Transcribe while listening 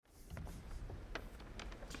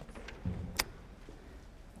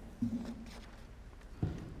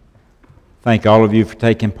Thank all of you for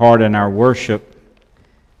taking part in our worship.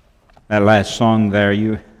 That last song there,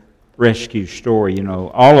 you rescue story,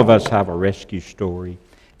 all of us have a rescue story.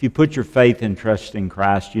 If you put your faith and trust in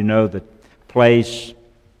Christ, you know the place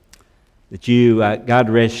that God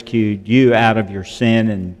rescued you out of your sin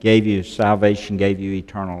and gave you salvation, gave you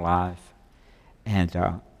eternal life. And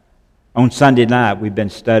on Sunday night, we've been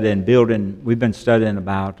studying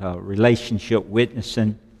about relationship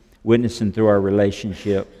witnessing through our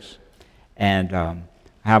relationships. And I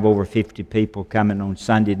have over 50 people coming on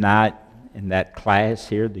Sunday night in that class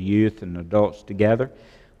here, the youth and adults together.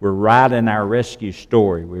 We're writing our rescue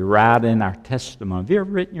story. We're writing our testimony. Have you ever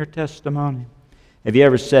written your testimony? Have you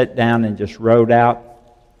ever sat down and just wrote out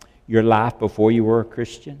your life before you were a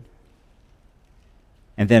Christian?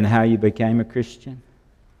 And then how you became a Christian?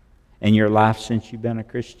 And your life since you've been a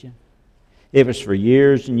Christian? It was for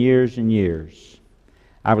years and years and years.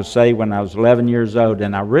 I would say when I was 11 years old,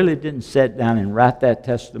 and I really didn't sit down and write that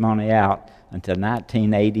testimony out until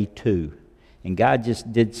 1982. And God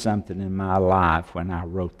just did something in my life when I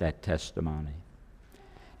wrote that testimony.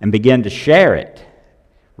 And began to share it,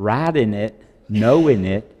 writing it, knowing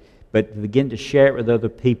it, but begin to share it with other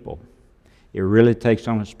people. It really takes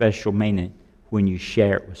on a special meaning when you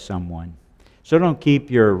share it with someone. So don't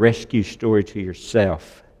keep your rescue story to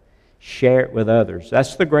yourself. Share it with others.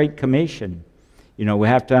 That's the Great Commission. We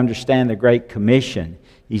have to understand the Great Commission.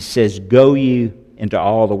 He says, go you into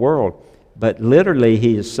all the world. But literally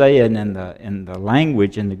he is saying in the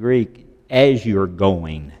language, in the Greek, as you're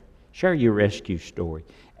going. Share your rescue story.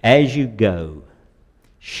 As you go,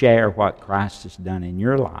 share what Christ has done in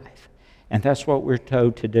your life. And that's what we're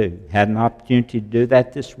told to do. Had an opportunity to do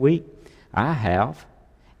that this week? I have.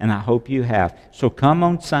 And I hope you have. So come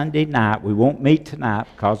on Sunday night. We won't meet tonight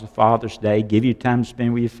because of Father's Day. Give you time to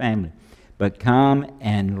spend with your family. But come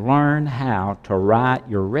and learn how to write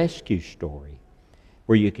your rescue story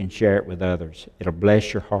where you can share it with others. It'll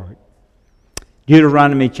bless your heart.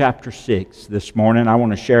 Deuteronomy chapter 6. This morning I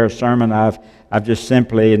want to share a sermon I've just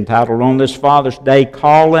simply entitled on this Father's Day,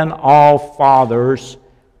 Calling All Fathers,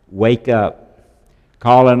 Wake Up.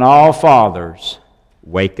 Calling all fathers,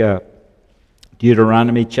 wake up.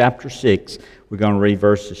 Deuteronomy chapter 6. We're going to read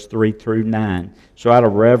verses 3 through 9. So out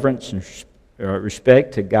of reverence and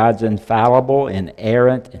respect to God's infallible,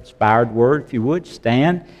 inerrant, inspired word, if you would,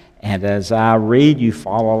 stand. And as I read, you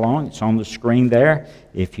follow along. It's on the screen there.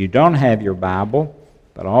 If you don't have your Bible,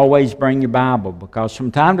 but always bring your Bible, because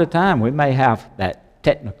from time to time we may have that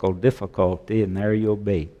technical difficulty, and there you'll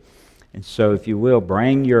be. And so if you will,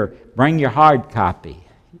 bring your hard copy,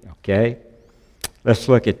 okay? Let's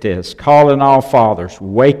look at this. Calling all fathers,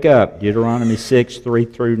 wake up, Deuteronomy 6, 3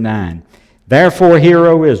 through 9. Therefore hear,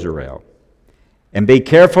 O Israel, and be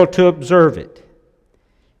careful to observe it,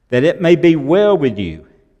 that it may be well with you,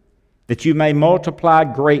 that you may multiply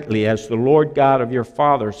greatly as the Lord God of your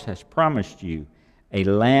fathers has promised you, a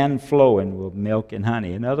land flowing with milk and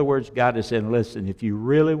honey. In other words, God is saying, listen, if you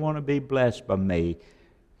really want to be blessed by me,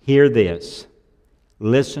 hear this,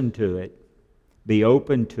 listen to it, be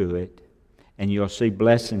open to it, and you'll see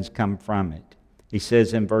blessings come from it. He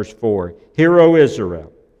says in verse 4, Hear, O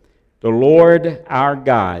Israel, the Lord our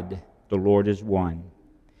God, the Lord is one.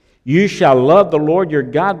 You shall love the Lord your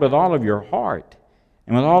God with all of your heart,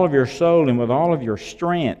 and with all of your soul, and with all of your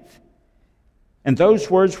strength. And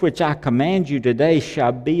those words which I command you today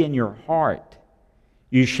shall be in your heart.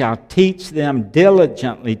 You shall teach them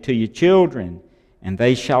diligently to your children, and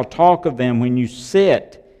they shall talk of them when you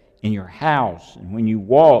sit in your house, and when you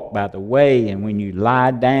walk by the way, and when you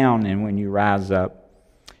lie down, and when you rise up.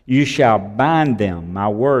 You shall bind them, my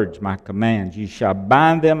words, my commands. You shall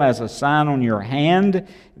bind them as a sign on your hand.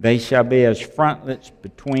 They shall be as frontlets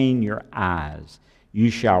between your eyes. You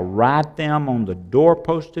shall write them on the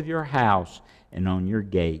doorpost of your house and on your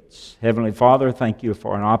gates. Heavenly Father, thank you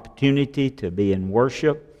for an opportunity to be in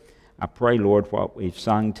worship. I pray, Lord, what we've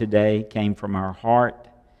sung today came from our heart.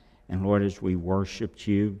 And Lord, as we worshiped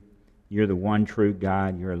you, you're the one true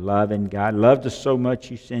God. You're a loving God. Loved us so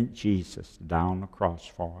much you sent Jesus to die on the cross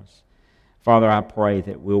for us. Father, I pray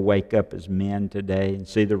that we'll wake up as men today and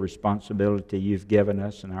see the responsibility you've given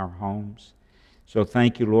us in our homes. So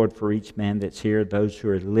thank you, Lord, for each man that's here, those who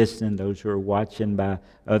are listening, those who are watching by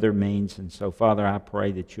other means. And so, Father, I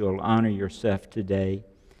pray that you'll honor yourself today.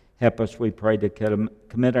 Help us, we pray, to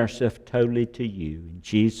commit ourselves totally to you. In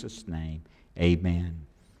Jesus' name, amen.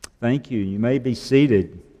 Thank you. You may be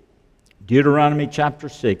seated. Deuteronomy chapter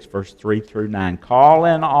 6, verse 3 through 9.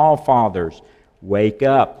 Calling all fathers, wake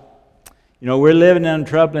up. We're living in a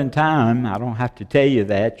troubling time. I don't have to tell you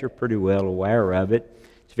that. You're pretty well aware of it.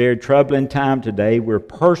 It's a very troubling time today. We're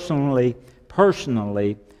personally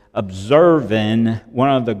observing one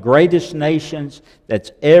of the greatest nations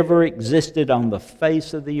that's ever existed on the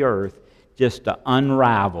face of the earth just to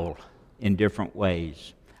unravel in different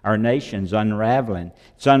ways. Our nation's unraveling.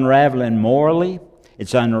 It's unraveling morally.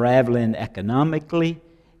 It's unraveling economically.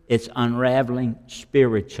 It's unraveling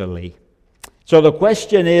spiritually. So the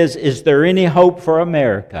question is there any hope for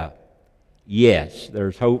America? Yes,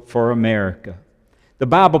 there's hope for America. The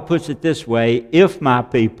Bible puts it this way: if my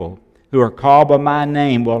people who are called by my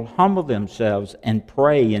name will humble themselves and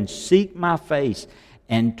pray and seek my face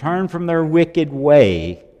and turn from their wicked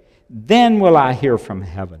way, then will I hear from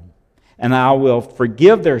heaven, and I will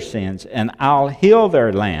forgive their sins, and I'll heal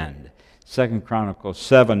their land. 2 Chronicles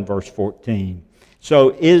 7, verse 14. So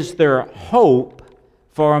is there hope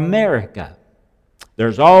for America?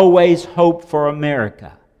 There's always hope for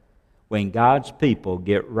America when God's people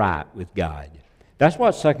get right with God. That's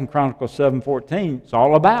what 2 Chronicles 7:14 is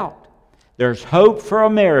all about. There's hope for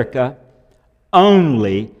America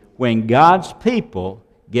only when God's people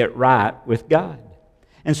get right with God.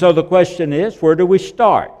 And so the question is, where do we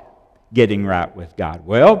start getting right with God?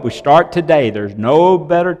 Well, we start today. There's no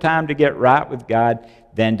better time to get right with God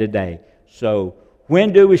than today. So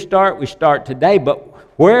when do we start? We start today, but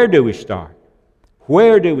where do we start?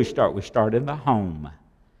 Where do we start? We start in the home.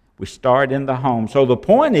 We start in the home. So the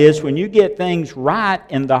point is, when you get things right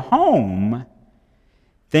in the home,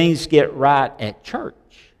 things get right at church.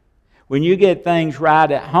 When you get things right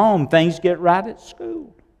at home, things get right at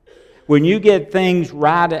school. When you get things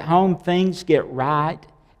right at home, things get right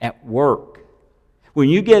at work. When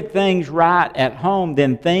you get things right at home,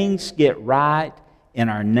 then things get right in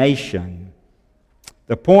our nation.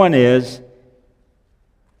 The point is,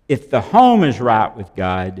 if the home is right with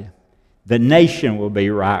God, the nation will be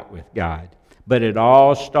right with God. But it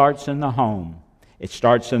all starts in the home. It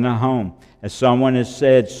starts in the home. As someone has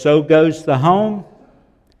said, so goes the home,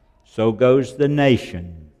 so goes the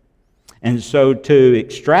nation. And so to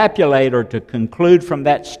extrapolate or to conclude from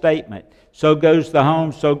that statement, so goes the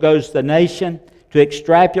home, so goes the nation, to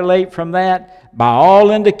extrapolate from that, by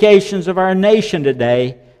all indications of our nation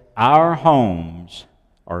today, our homes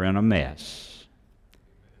are in a mess.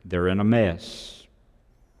 They're in a mess.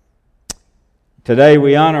 Today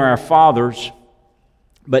we honor our fathers,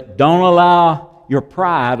 but don't allow your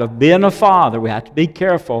pride of being a father. We have to be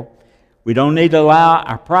careful. We don't need to allow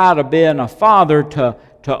our pride of being a father to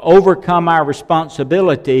overcome our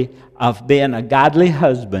responsibility of being a godly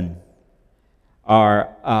husband or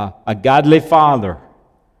a godly father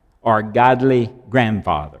or a godly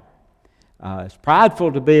grandfather. It's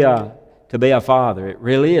prideful to be a father. It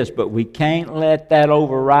really is. But we can't let that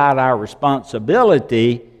override our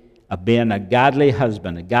responsibility of being a godly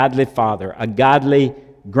husband, a godly father, a godly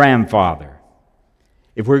grandfather.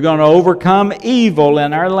 If we're going to overcome evil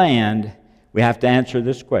in our land, we have to answer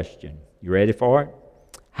this question. You ready for it?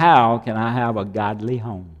 How can I have a godly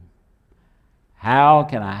home? How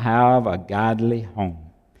can I have a godly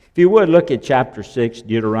home? If you would, look at chapter 6,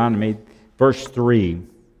 Deuteronomy, verse 3.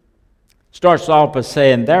 Starts off by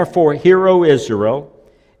saying, therefore, hear, O Israel,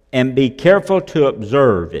 and be careful to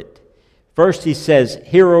observe it. First he says,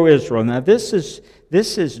 hear, O Israel. Now this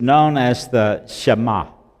is known as the Shema.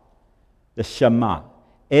 The Shema.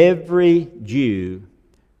 Every Jew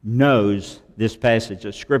knows this passage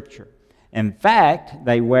of Scripture. In fact,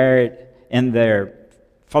 they wear it in their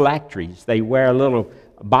phylacteries. They wear a little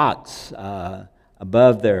box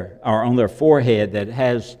above or on their forehead that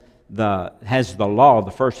has the law,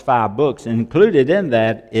 the first 5 books. And included in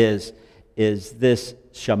that is this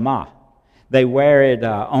Shema. They wear it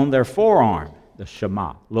on their forearm, the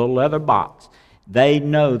Shema, little leather box. They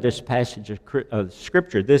know this passage of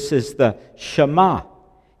Scripture. This is the Shema.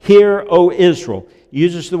 Hear, O Israel.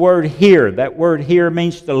 Uses the word hear. That word hear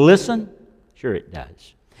means to listen. Sure it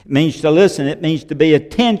does. It means to listen. It means to be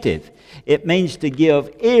attentive. It means to give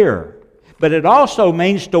ear. But it also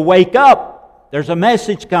means to wake up. There's a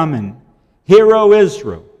message coming. Hear, O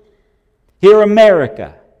Israel. Hear,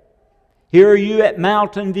 America. Hear you at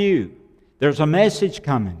Mountain View. There's a message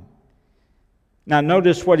coming. Now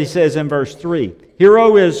notice what he says in verse 3. Hear,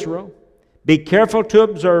 O Israel, be careful to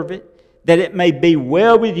observe it, that it may be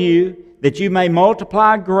well with you, that you may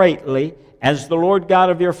multiply greatly, as the Lord God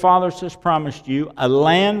of your fathers has promised you, a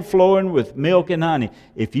land flowing with milk and honey.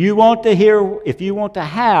 If you want to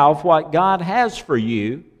have what God has for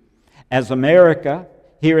you, as America,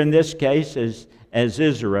 here in this case as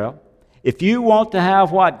Israel, if you want to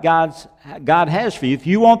have what God has for you, if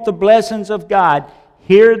you want the blessings of God,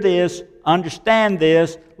 hear this, understand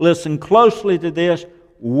this, listen closely to this,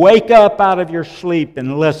 wake up out of your sleep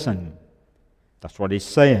and listen. That's what he's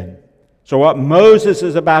saying. So what Moses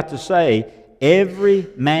is about to say Every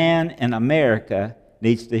man in America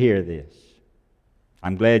needs to hear this.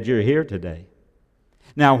 I'm glad you're here today.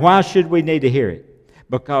 Now, why should we need to hear it?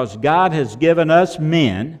 Because God has given us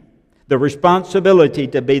men the responsibility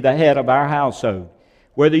to be the head of our household.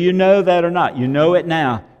 Whether you know that or not, you know it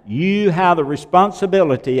now. You have the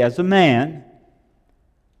responsibility as a man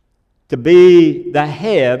to be the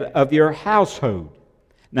head of your household.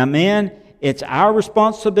 Now, men, it's our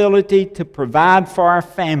responsibility to provide for our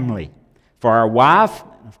family, for our wife,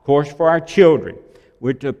 and of course for our children.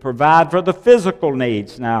 We're to provide for the physical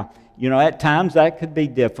needs. Now, at times that could be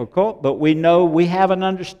difficult, but we know we have an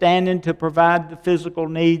understanding to provide the physical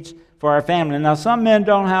needs for our family. Now, some men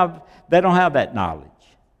don't have that knowledge.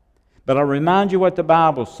 But I'll remind you what the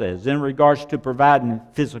Bible says in regards to providing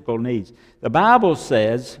physical needs. The Bible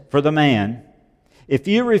says, for the man, if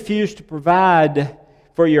you refuse to provide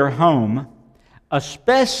for your home,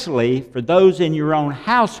 especially for those in your own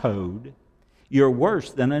household, you're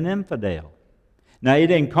worse than an infidel. Now, he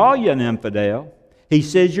didn't call you an infidel. He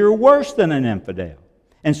says you're worse than an infidel.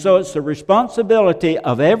 And so it's the responsibility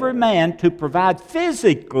of every man to provide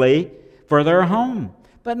physically for their home.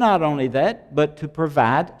 But not only that, but to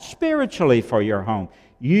provide spiritually for your home.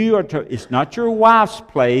 It's not your wife's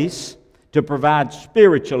place to provide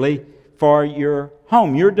spiritually for your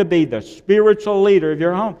home. You're to be the spiritual leader of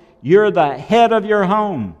your home. You're the head of your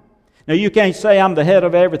home. Now, you can't say I'm the head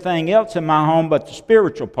of everything else in my home but the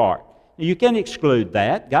spiritual part. You can't exclude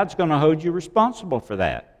that. God's going to hold you responsible for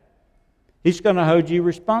that. He's going to hold you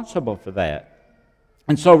responsible for that.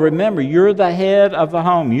 And so remember, you're the head of the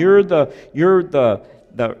home. You're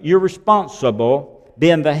responsible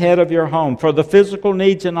being the head of your home for the physical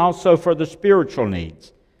needs and also for the spiritual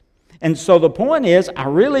needs. And so the point is, I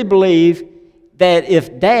really believe that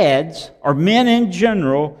if dads or men in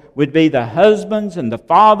general would be the husbands and the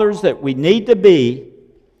fathers that we need to be,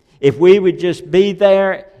 if we would just be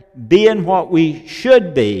there being what we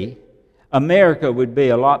should be, America would be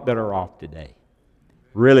a lot better off today.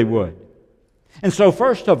 Really would. And so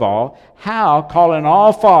first of all, calling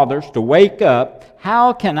all fathers to wake up,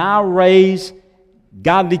 how can I raise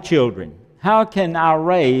godly children? How can I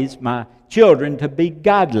raise my children to be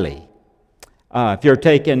godly? If you're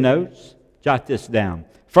taking notes, jot this down.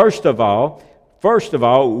 First of all,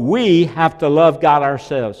 we have to love God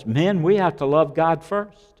ourselves. Men, we have to love God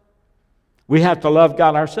first. We have to love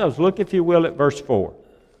God ourselves. Look, if you will, at verse 4.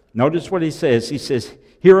 Notice what he says. He says,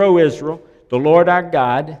 "Hear, O Israel, the Lord our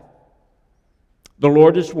God, the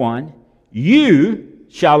Lord is one. You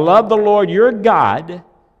shall love the Lord your God,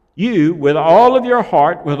 you with all of your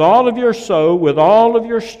heart, with all of your soul, with all of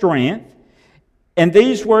your strength. And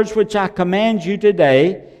these words which I command you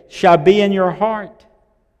today shall be in your heart."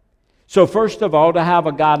 So first of all, to have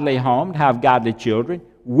a godly home, to have godly children,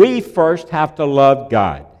 we first have to love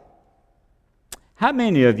God. How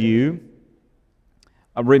many of you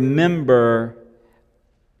remember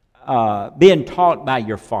being taught by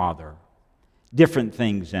your father different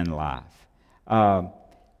things in life?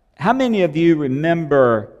 How many of you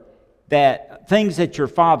remember that things that your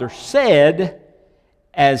father said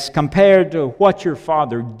as compared to what your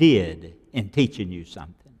father did in teaching you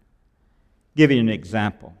something? Give you an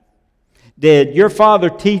example. Did your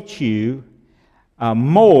father teach you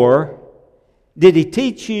more? Did he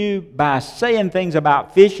teach you by saying things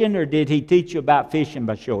about fishing, or did he teach you about fishing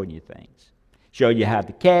by showing you things? Show you how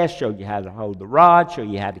to cast, show you how to hold the rod, show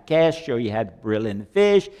you how to cast, show you how to reel in the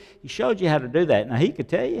fish. He showed you how to do that. Now, he could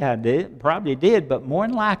tell you how to do it, probably did, but more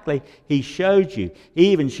than likely, he showed you.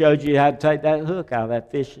 He even showed you how to take that hook out of that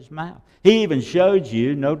fish's mouth. He even showed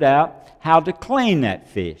you, no doubt, how to clean that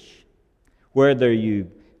fish. Whether you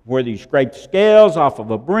scraped scales off of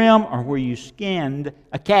a brim or where you skinned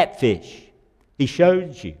a catfish. He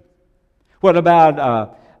showed you. What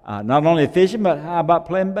about not only fishing, but how about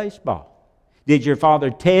playing baseball? Did your father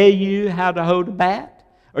tell you how to hold a bat?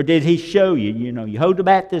 Or did he show you, you hold the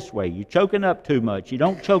bat this way, you're choking up too much, you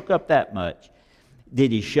don't choke up that much.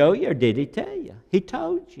 Did he show you or did he tell you? He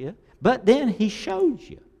told you, but then he showed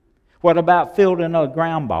you. What about fielding a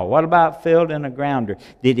ground ball? What about fielding a grounder?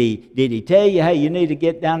 Did he tell you, hey, you need to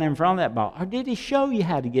get down in front of that ball? Or did he show you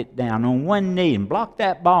how to get down on one knee and block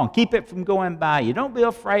that ball and keep it from going by you? Don't be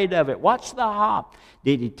afraid of it. Watch the hop.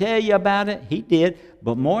 Did he tell you about it? He did.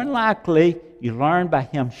 But more than likely, you learned by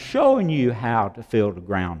him showing you how to field a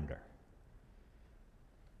grounder.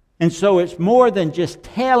 And so it's more than just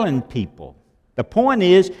telling people. The point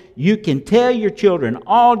is, you can tell your children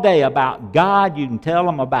all day about God, you can tell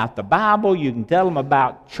them about the Bible, you can tell them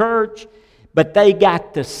about church, but they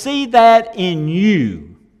got to see that in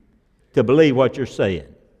you to believe what you're saying.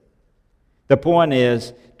 The point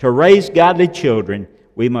is, to raise godly children,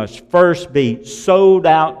 we must first be sold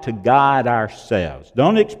out to God ourselves.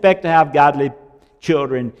 Don't expect to have godly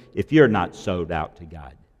children if you're not sold out to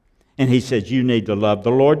God. And he says you need to love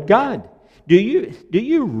the Lord God. Do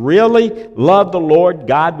you really love the Lord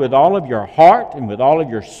God with all of your heart and with all of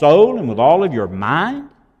your soul and with all of your mind?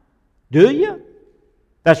 Do you?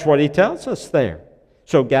 That's what he tells us there.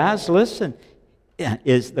 So guys, listen,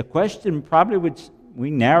 is the question probably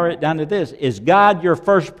we narrow it down to this: is God your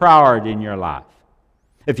first priority in your life?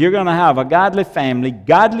 If you're going to have a godly family,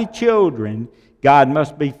 godly children, God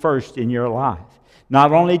must be first in your life.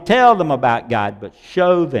 Not only tell them about God, but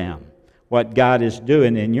show them what God is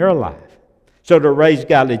doing in your life. So to raise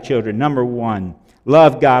godly children, number one,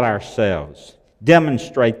 love God ourselves.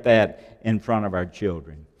 Demonstrate that in front of our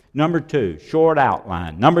children. Number two, short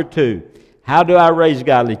outline. Number two, how do I raise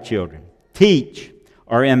godly children? Teach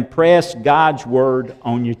or impress God's Word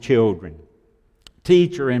on your children.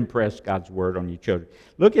 Teach or impress God's Word on your children.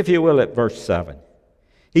 Look, if you will, at verse 7.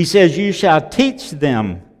 He says, you shall teach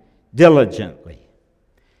them diligently.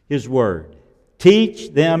 His Word.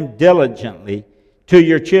 Teach them diligently to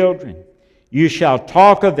your children. You shall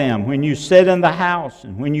talk of them when you sit in the house,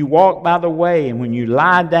 and when you walk by the way, and when you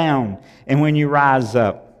lie down, and when you rise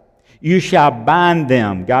up. You shall bind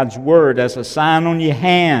them, God's Word, as a sign on your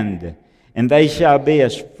hand, and they shall be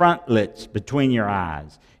as frontlets between your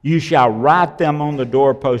eyes. You shall write them on the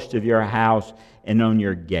doorpost of your house and on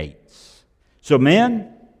your gates. So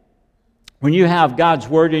men, when you have God's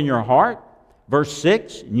Word in your heart, verse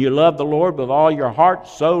 6, and you love the Lord with all your heart,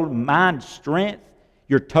 soul, mind, strength,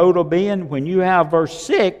 your total being, when you have verse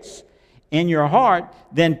 6 in your heart,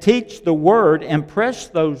 then teach the Word, impress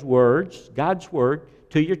those words, God's Word,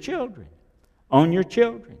 to your children, on your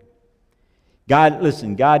children. God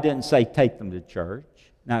didn't say take them to church.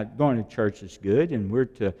 Now, going to church is good, and we're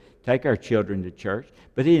to take our children to church,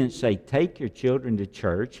 but He didn't say take your children to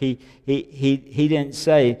church. He didn't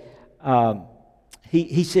say,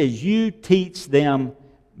 He says you teach them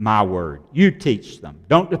my Word. You teach them.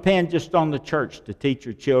 Don't depend just on the church to teach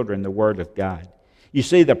your children the Word of God. You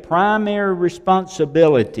see, the primary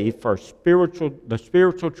responsibility for the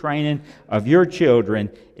spiritual training of your children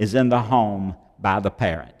is in the home by the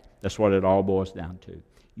parent. That's what it all boils down to.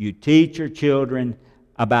 You teach your children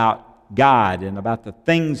about God and about the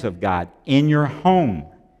things of God in your home.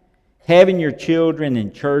 Having your children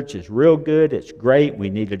in church is real good. It's great. We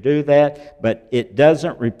need to do that. But it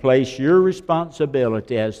doesn't replace your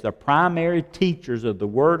responsibility as the primary teachers of the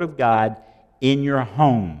Word of God in your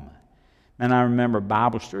home. And I remember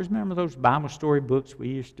Bible stories. Remember those Bible story books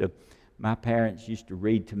my parents used to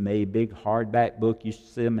read to me, big hardback book, used to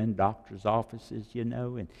see them in doctor's offices,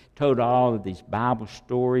 and told all of these Bible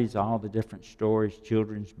stories, all the different stories,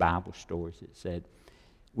 children's Bible stories, it said.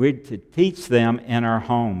 We're to teach them in our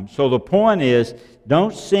home. So the point is,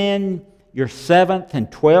 don't send your 7th and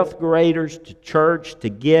 12th graders to church to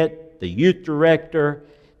get the youth director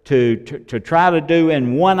to try to do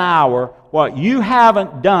in 1 hour what you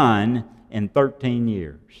haven't done in 13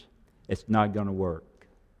 years. It's not going to work.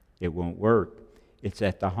 It won't work. It's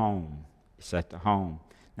at the home. It's at the home.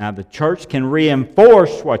 Now, the church can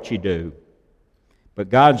reinforce what you do, but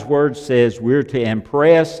God's Word says we're to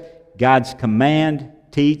impress God's command,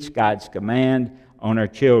 teach God's command on our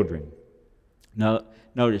children. Now,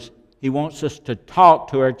 notice, He wants us to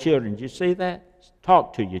talk to our children. Do you see that?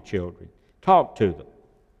 Talk to your children. Talk to them.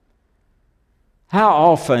 How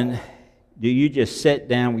often do you just sit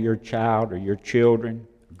down with your child or your children,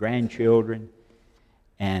 grandchildren,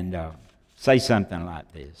 and say something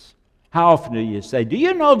like this? How often do you say, do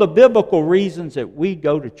you know the biblical reasons that we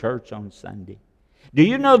go to church on Sunday? Do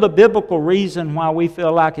you know the biblical reason why we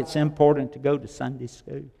feel like it's important to go to Sunday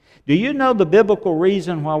school? Do you know the biblical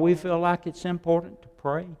reason why we feel like it's important to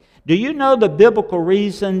pray? Do you know the biblical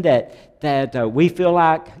reason that we feel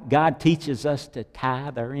like God teaches us to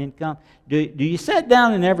tithe our income? Do you sit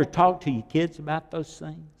down and ever talk to your kids about those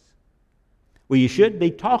things? Well, you should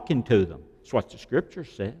be talking to them. That's what the Scripture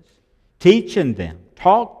says. Teaching them.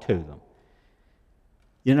 Talk to them.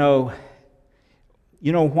 You know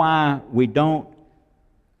why we don't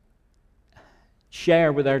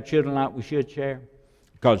share with our children like we should share?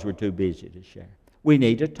 Because we're too busy to share. We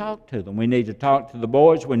need to talk to them. We need to talk to the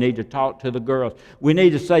boys. We need to talk to the girls. We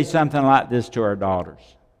need to say something like this to our daughters.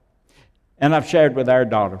 And I've shared with our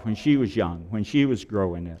daughter when she was young, when she was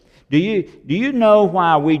growing up. Do you know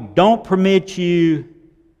why we don't permit you,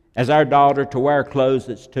 as our daughter, to wear clothes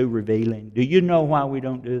that's too revealing? Do you know why we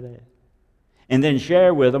don't do that? And then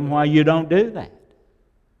share with them why you don't do that.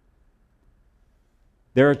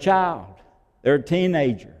 They're a child. They're a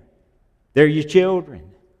teenager. They're your children.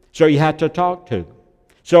 So you have to talk to them.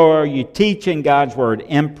 So are you teaching God's Word,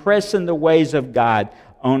 impressing the ways of God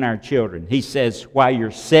on our children? He says, while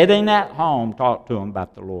you're sitting at home, talk to them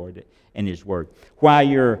about the Lord and His Word.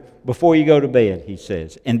 Before you go to bed, he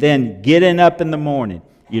says. And then getting up in the morning,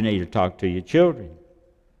 you need to talk to your children.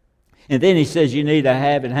 And then he says you need to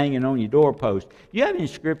have it hanging on your doorpost. Do you have any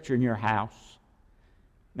scripture in your house?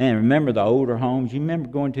 Man, remember the older homes? You remember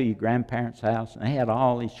going to your grandparents' house and they had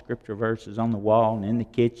all these scripture verses on the wall and in the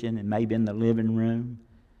kitchen and maybe in the living room?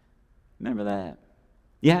 Remember that?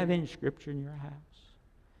 Do you have any scripture in your house?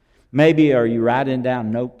 Maybe are you writing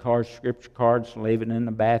down note cards, scripture cards, leaving in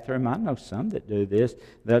the bathroom? I know some that do this.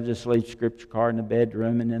 They'll just leave scripture card in the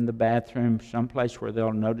bedroom and in the bathroom, someplace where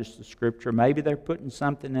they'll notice the scripture. Maybe they're putting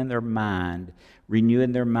something in their mind,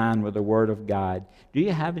 renewing their mind with the Word of God. Do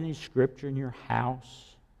you have any scripture in your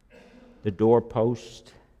house? The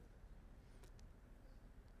doorpost?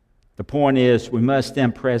 The point is, we must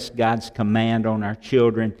impress God's command on our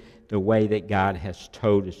children the way that God has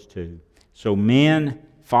told us to. So men,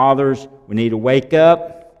 fathers, we need to wake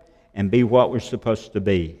up and be what we're supposed to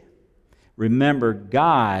be. Remember,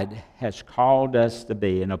 God has called us to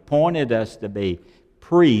be and appointed us to be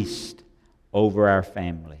priest over our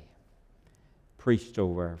family. Priest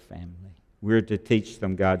over our family. We're to teach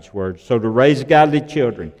them God's Word. So to raise godly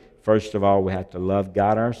children, first of all, we have to love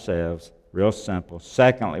God ourselves. Real simple.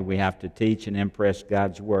 Secondly, we have to teach and impress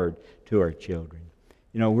God's Word to our children.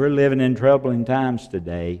 You know, we're living in troubling times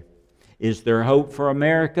today. Is there hope for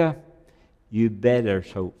America? You bet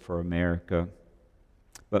there's hope for America.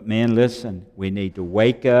 But men, listen, we need to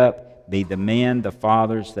wake up, be the men, the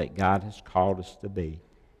fathers that God has called us to be.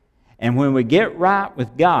 And when we get right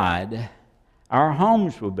with God, our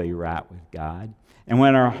homes will be right with God. And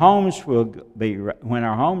when our homes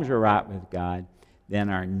are right with God, then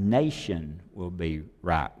our nation will be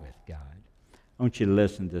right with God. I want you to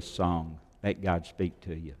listen to this song. Let God speak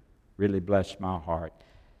to you. Really bless my heart.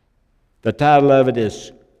 The title of it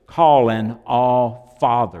is Calling All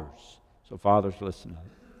Fathers. So fathers, listen up.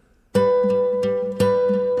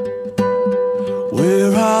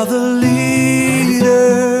 Where are the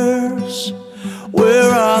leaders?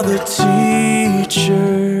 Where are the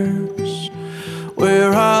teachers?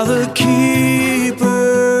 Where are the keepers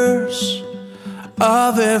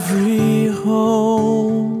of every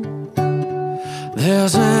home?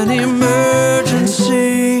 There's an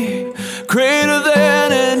emergency greater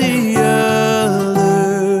than any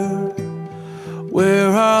other.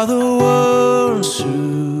 Where are the ones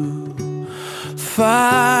who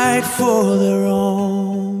fight for their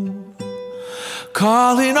own?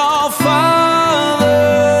 Calling all fathers,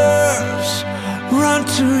 run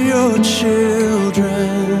to your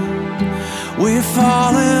children. We've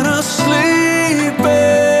fallen asleep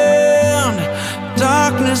and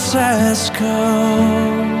darkness has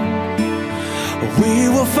come. We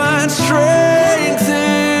will find strength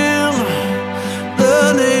in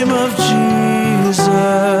the name of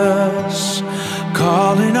Jesus.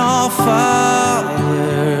 Calling all fathers,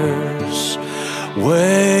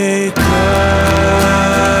 wake up.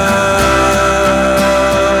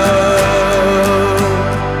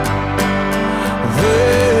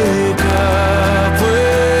 Wake up,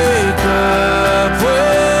 wake up,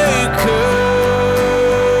 wake up.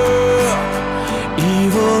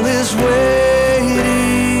 Evil is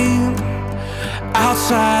waiting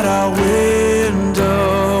outside our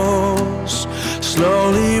windows.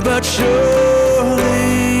 Slowly but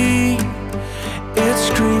surely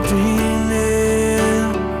it's creeping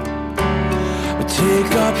in.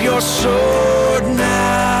 Take up your sword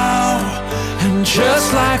now, and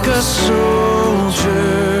just like a soldier,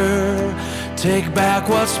 take back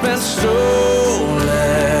what's been stolen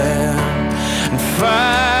and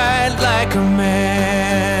fight like a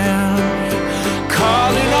man.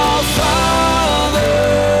 Calling all fathers,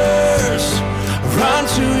 run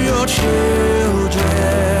to your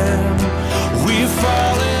children. We've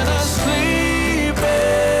fallen asleep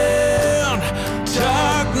and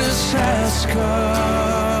darkness has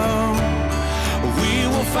come. We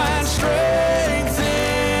will find strength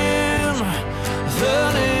in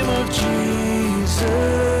the name of Jesus.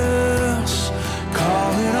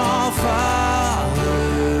 Calling all fathers,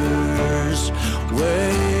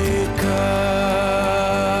 wake up.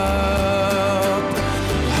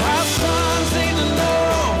 Our sons need to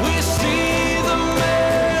know we see the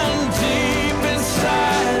man deep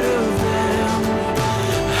inside of them.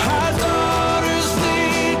 Our daughters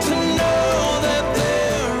need to know that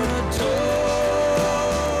they're adored.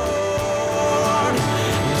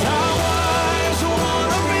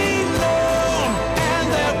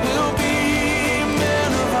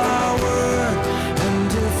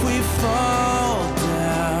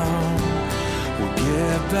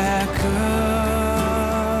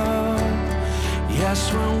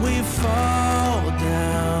 fall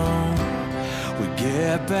down, we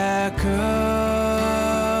get back up.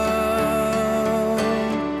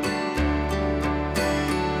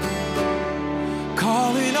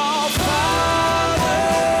 Calling all fathers,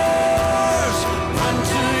 run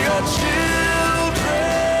to your children.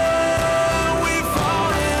 We've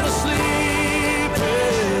fallen asleep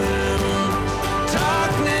in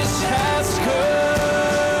darkness has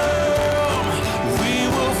come. We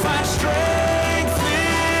will find strength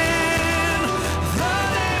in the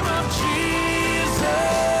name of Jesus.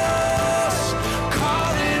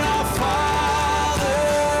 Calling our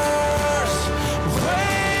fathers,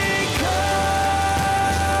 wake up,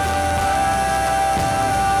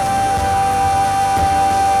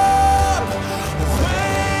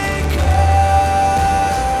 wake up.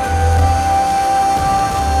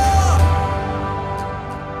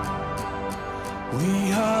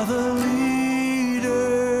 We are the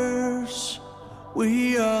leaders,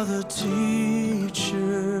 we are the teachers,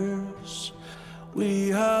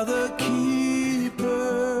 we are the keepers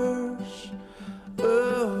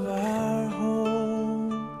of our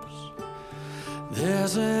homes.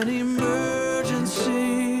 There's an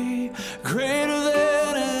emergency greater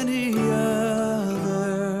than any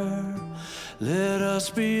other. Let us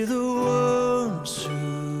be the ones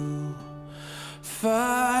who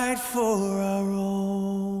fight for our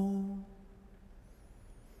own.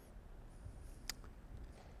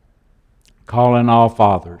 Calling all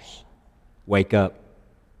fathers, wake up.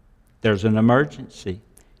 There's an emergency.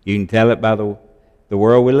 You can tell it by the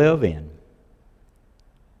world we live in.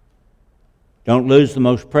 Don't lose the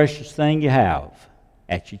most precious thing you have,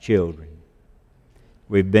 that's your children.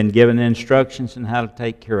 We've been given instructions on how to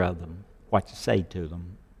take care of them, what to say to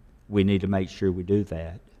them. We need to make sure we do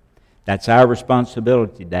that. That's our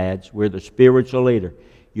responsibility, dads. We're the spiritual leader.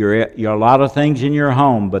 You're a lot of things in your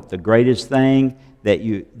home, but the greatest thing that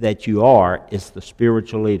you are is the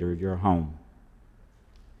spiritual leader of your home.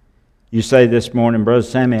 You say this morning, Brother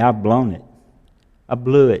Sammy, I've blown it. I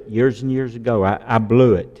blew it years and years ago. I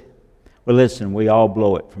blew it. Well, listen, we all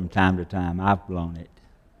blow it from time to time. I've blown it.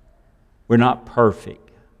 We're not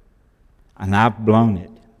perfect. And I've blown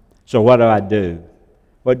it. So what do?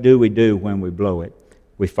 What do we do when we blow it?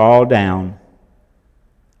 We fall down,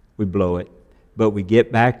 we blow it, but we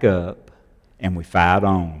get back up and we fight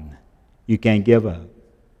on. You can't give up.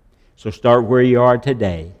 So start where you are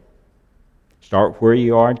today. Start where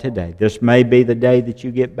you are today. This may be the day that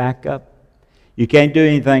you get back up. You can't do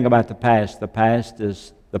anything about the past. The past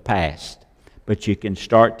is the past. But you can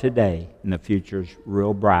start today, and the future's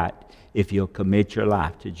real bright if you'll commit your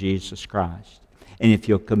life to Jesus Christ. And if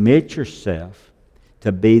you'll commit yourself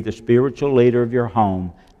to be the spiritual leader of your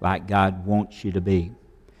home like God wants you to be.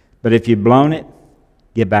 But if you've blown it,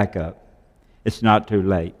 get back up. It's not too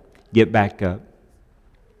late. Get back up.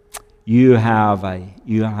 You have a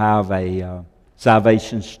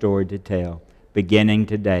salvation story to tell, beginning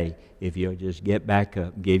today, if you'll just get back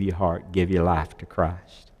up, give your heart, give your life to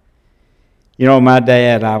Christ. You know, my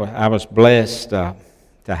dad, I was blessed to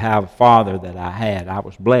have a father that I had. I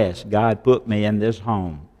was blessed. God put me in this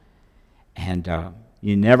home. And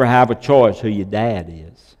you never have a choice who your dad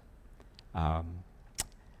is.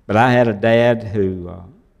 But I had a dad who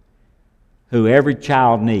every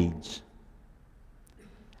child needs.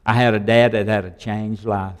 I had a dad that had a changed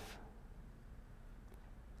life.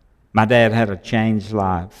 My dad had a changed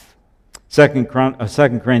life. 2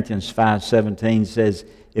 Corinthians 5:17 says,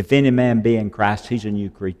 if any man be in Christ, he's a new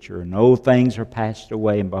creature, and old things are passed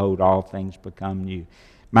away, and behold, all things become new.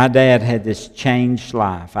 My dad had this changed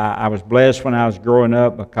life. I was blessed when I was growing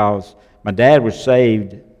up because my dad was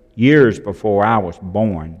saved years before I was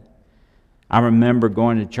born. I remember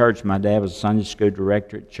going to church. My dad was a Sunday school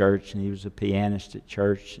director at church, and he was a pianist at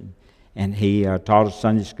church, and he taught a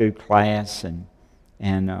Sunday school class. And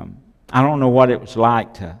I don't know what it was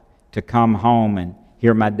like to come home and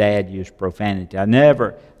hear my dad use profanity. I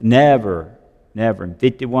never, in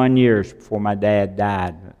 51 years before my dad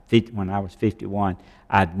died, when I was 51,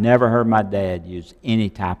 I'd never heard my dad use any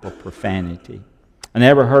type of profanity. I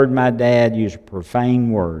never heard my dad use a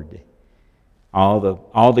profane word all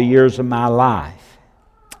the years of my life.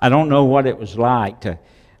 I don't know what it was like to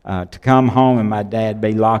come home and my dad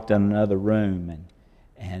be locked in another room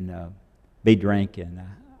and be drinking.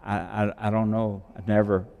 I don't know.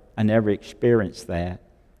 I never experienced that.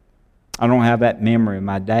 I don't have that memory of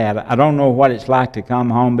my dad. I don't know what it's like to come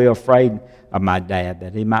home and be afraid of my dad,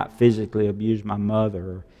 that he might physically abuse my mother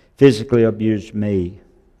or physically abuse me.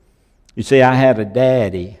 You see, I had a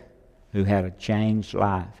daddy who had a changed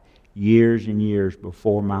life years and years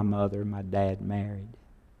before my mother and my dad married.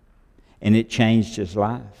 And it changed his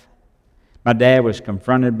life. My dad was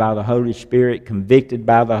confronted by the Holy Spirit, convicted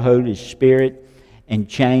by the Holy Spirit, and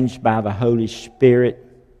changed by the Holy Spirit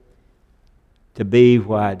to be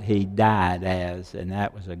what he died as, and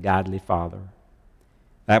that was a godly father.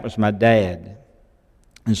 That was my dad.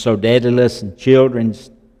 And so, Daddy, listen, children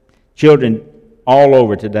all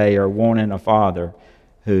over today are wanting a father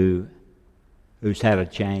who's had a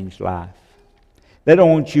changed life. They don't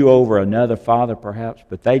want you over another father, perhaps,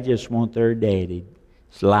 but they just want their daddy's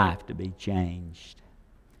life to be changed,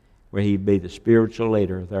 where he'd be the spiritual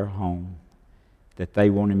leader of their home that they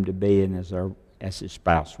want him to be, and as his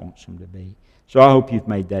spouse wants him to be. So I hope you've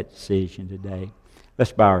made that decision today.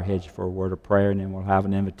 Let's bow our heads for a word of prayer, and then we'll have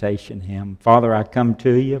an invitation hymn. Father, I come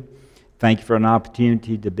to you. Thank you for an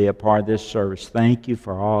opportunity to be a part of this service. Thank you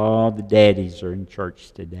for all the daddies that are in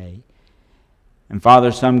church today. And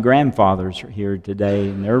Father, some grandfathers are here today,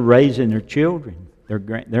 and they're raising their children.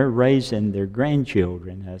 They're raising their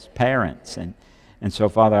grandchildren as parents. And so,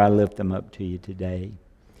 Father, I lift them up to you today.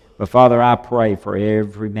 But Father, I pray for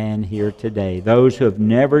every man here today, those who have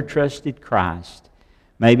never trusted Christ.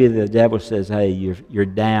 Maybe the devil says, hey, you're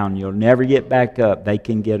down, you'll never get back up. They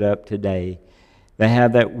can get up today. They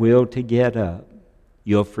have that will to get up.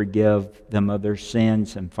 You'll forgive them of their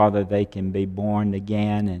sins, and Father, they can be born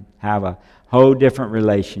again and have a whole different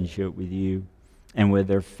relationship with you and with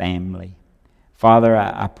their family. Father,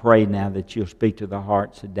 I pray now that you'll speak to the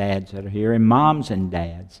hearts of dads that are here, and moms and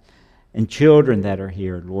dads, and children that are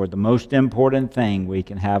here, Lord. The most important thing we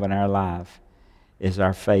can have in our life is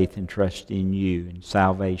our faith and trust in you, and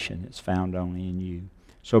salvation is found only in you.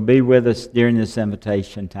 So be with us during this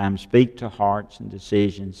invitation time. Speak to hearts and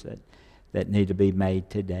decisions that need to be made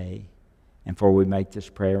today. And for we make this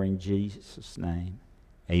prayer in Jesus' name,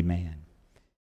 amen.